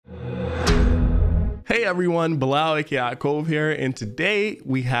Hey everyone, Bilal aka Cove here, and today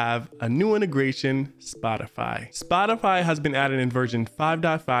we have a new integration, Spotify. Spotify has been added in version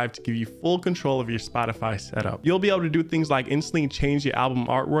 5.5 to give you full control of your Spotify setup. You'll be able to do things like instantly change your album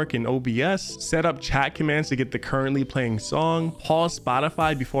artwork in OBS, set up chat commands to get the currently playing song, pause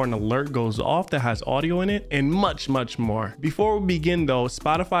Spotify before an alert goes off that has audio in it, and much more. Before we begin though,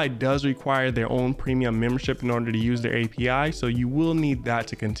 Spotify does require their own premium membership in order to use their API, so you will need that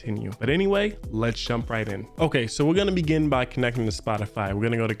to continue. But anyway, let's jump right in. Okay, so we're going to begin by connecting to Spotify. We're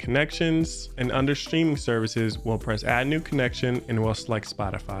going to go to connections, and under streaming services, we'll press add new connection and we'll select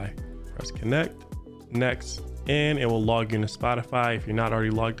Spotify. Press connect, next, and it will log you into Spotify. If you're not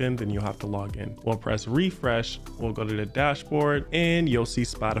already logged in, then you'll have to log in. We'll press refresh, we'll go to the dashboard, and you'll see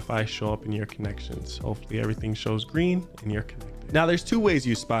Spotify show up in your connections. Hopefully everything shows green and you're connected. Now there's two ways to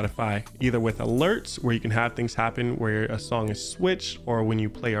use Spotify, either with alerts where you can have things happen where a song is switched or when you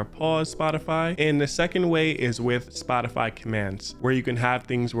play or pause Spotify. And the second way is with Spotify commands, where you can have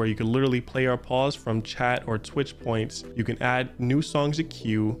things where you can literally play or pause from chat or Twitch points. You can add new songs to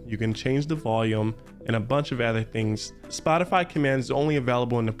queue, you can change the volume, and a bunch of other things. Spotify commands is only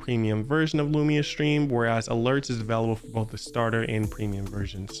available in the premium version of Lumia Stream, whereas alerts is available for both the starter and premium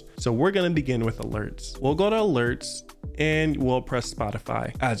versions. So we're going to begin with alerts. We'll go to alerts and we'll press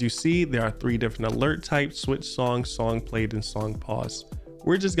Spotify. As you see, there are three different alert types: switch song, song played, and song pause.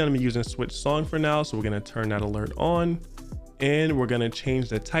 We're just going to be using switch song for now, so we're going to turn that alert on. And we're going to change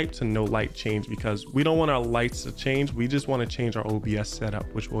the type to no light change because we don't want our lights to change. We just want to change our OBS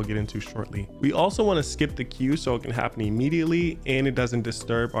setup, which we'll get into shortly. We also want to skip the queue so it can happen immediately and it doesn't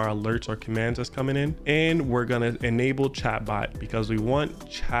disturb our alerts or commands that's coming in. And we're going to enable Chatbot because we want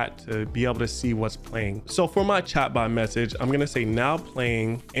chat to be able to see what's playing. So for my Chatbot message, I'm going to say now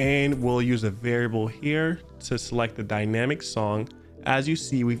playing, and we'll use a variable here to select the dynamic song. As you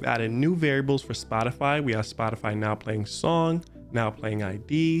see, we've added new variables for Spotify. We have Spotify now playing song, now playing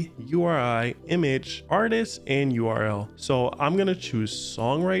ID, URI, image, artist, and URL. So I'm gonna choose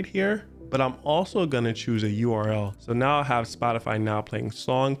song right here, but I'm also gonna choose a URL. So now I have Spotify now playing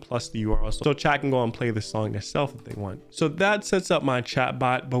song plus the URL. So chat can go and play the song themselves if they want. So that sets up my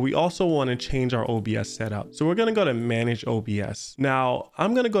chatbot, but we also wanna change our OBS setup. So we're gonna go to manage OBS. Now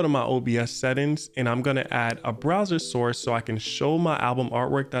I'm gonna go to my OBS settings and I'm gonna add a browser source so I can show my album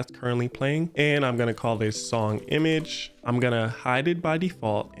artwork that's currently playing. And I'm gonna call this song image. I'm gonna hide it by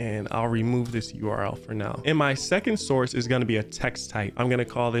default and I'll remove this URL for now. And my second source is gonna be a text type. I'm gonna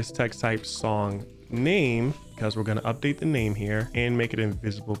call this text type song name because we're gonna update the name here and make it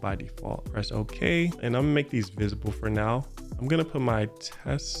invisible by default. Press OK, and I'm gonna make these visible for now. I'm gonna put my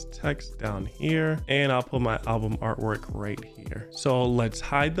test text down here and I'll put my album artwork right here. So let's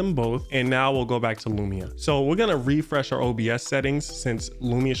hide them both. And now we'll go back to Lumia. So we're gonna refresh our OBS settings since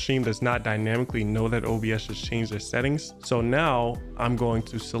Lumia Stream does not dynamically know that OBS has changed their settings. So now I'm going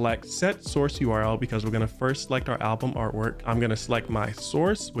to select set source URL because we're gonna first select our album artwork. I'm gonna select my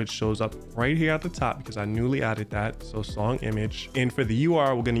source, which shows up right here at the top because I newly added that. So song image. And for the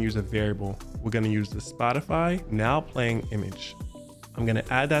URL, we're gonna use a variable. We're gonna use the Spotify now playing image. I'm gonna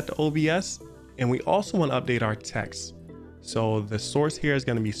add that to OBS, and we also want to update our text. So the source here is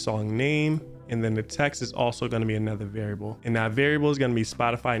gonna be song name, and then the text is also going to be another variable, and that variable is going to be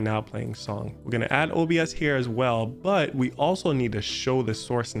Spotify now playing song. We're going to add OBS here as well, but we also need to show the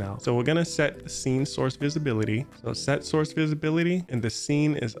source now. So we're going to set the scene source visibility. So set source visibility, and the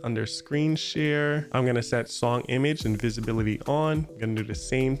scene is under screen share. I'm going to set song image and visibility on. I'm going to do the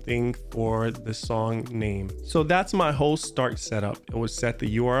same thing for the song name. So that's my whole start setup. It was set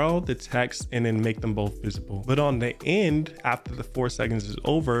the URL, the text, and then make them both visible. But on the end, after the 4 seconds is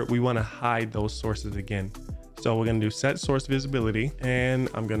over, we want to hide those sources again. So we're going to do set source visibility, and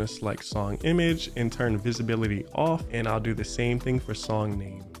I'm going to select song image and turn visibility off, and I'll do the same thing for song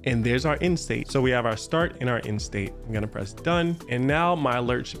name. And there's our end state. So we have our start and our end state. I'm going to press done, and now my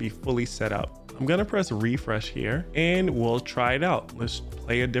alert should be fully set up. I'm going to press refresh here and we'll try it out. Let's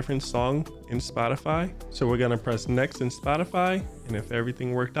play a different song in Spotify. So we're going to press next in Spotify, and if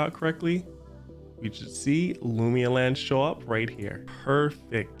everything worked out correctly, we should see Lumia Land show up right here.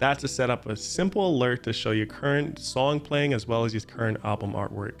 Perfect. That's to set up a simple alert to show your current song playing as well as your current album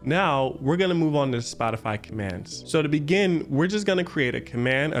artwork. Now we're going to move on to Spotify commands. So to begin, we're just going to create a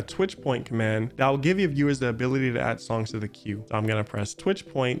command, a Twitch point command that will give your viewers the ability to add songs to the queue. So I'm going to press Twitch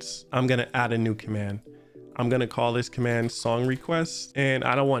points. I'm going to add a new command. I'm going to call this command song request, and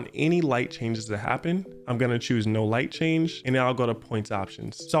I don't want any light changes to happen. I'm going to choose no light change, and then I'll go to points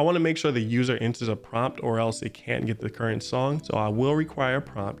options. So I want to make sure the user enters a prompt or else it can't get the current song. So I will require a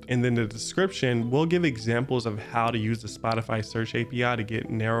prompt, and then the description will give examples of how to use the Spotify search API to get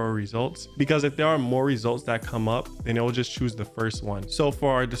narrower results, because if there are more results that come up, then it will just choose the first one. So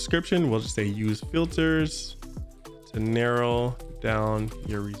for our description, we'll just say use filters to narrow down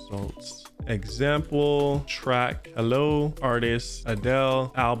your results. Example, track, hello, artist,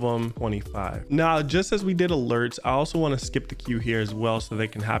 Adele, album 25. Now, just as we did alerts, I also want to skip the queue here as well so they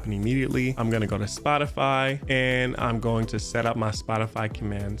can happen immediately. I'm going to go to Spotify and I'm going to set up my Spotify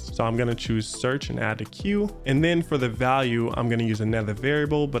commands. So I'm going to choose search and add to queue. And then for the value, I'm going to use another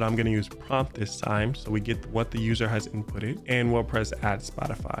variable, but I'm going to use prompt this time. So we get what the user has inputted, and we'll press add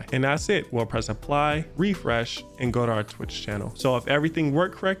Spotify. And that's it. We'll press apply, refresh, and go to our Twitch channel. So if everything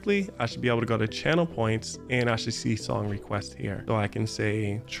worked correctly, I should be able to go to channel points and I should see song request here. So I can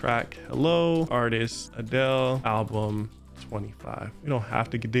say track, hello, artist, Adele, album 25. You don't have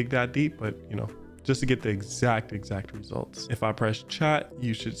to dig that deep, but you know, just to get the exact results. If I press chat,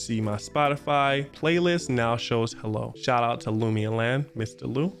 you should see my Spotify playlist now shows hello. Shout out to Lumia Land, Mr.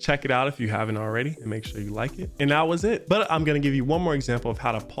 Lou. Check it out if you haven't already and make sure you like it. And that was it. But I'm gonna give you one more example of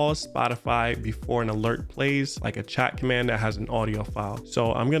how to pause Spotify before an alert plays, like a chat command that has an audio file.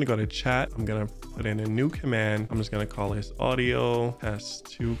 So I'm gonna go to chat. I'm gonna put in a new command. I'm just gonna call this audio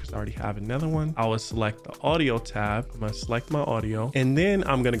test2 because I already have another one. I will select the audio tab. I'm gonna select my audio, and then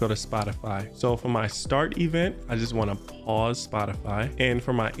I'm gonna go to Spotify. So for my start event, I just want to pause Spotify, and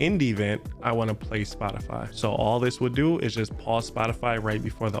for my end event, I want to play Spotify. So all this would do is just pause Spotify right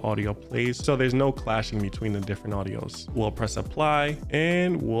before the audio plays, so there's no clashing between the different audios. We'll press apply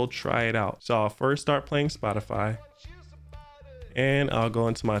and we'll try it out. So I'll first start playing Spotify, and I'll go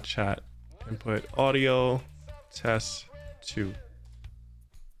into my chat and put audio test 2.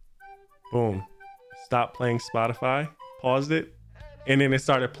 Boom. Stop playing Spotify, paused it, and then it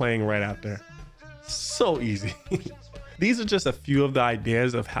started playing right after. So easy. These are just a few of the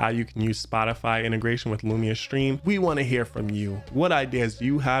ideas of how you can use Spotify integration with Lumia Stream. We want to hear from you. What ideas do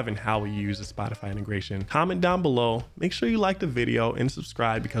you have and how will you use the Spotify integration? Comment down below. Make sure you like the video and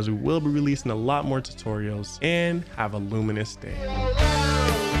subscribe because we will be releasing a lot more tutorials, and have a luminous day.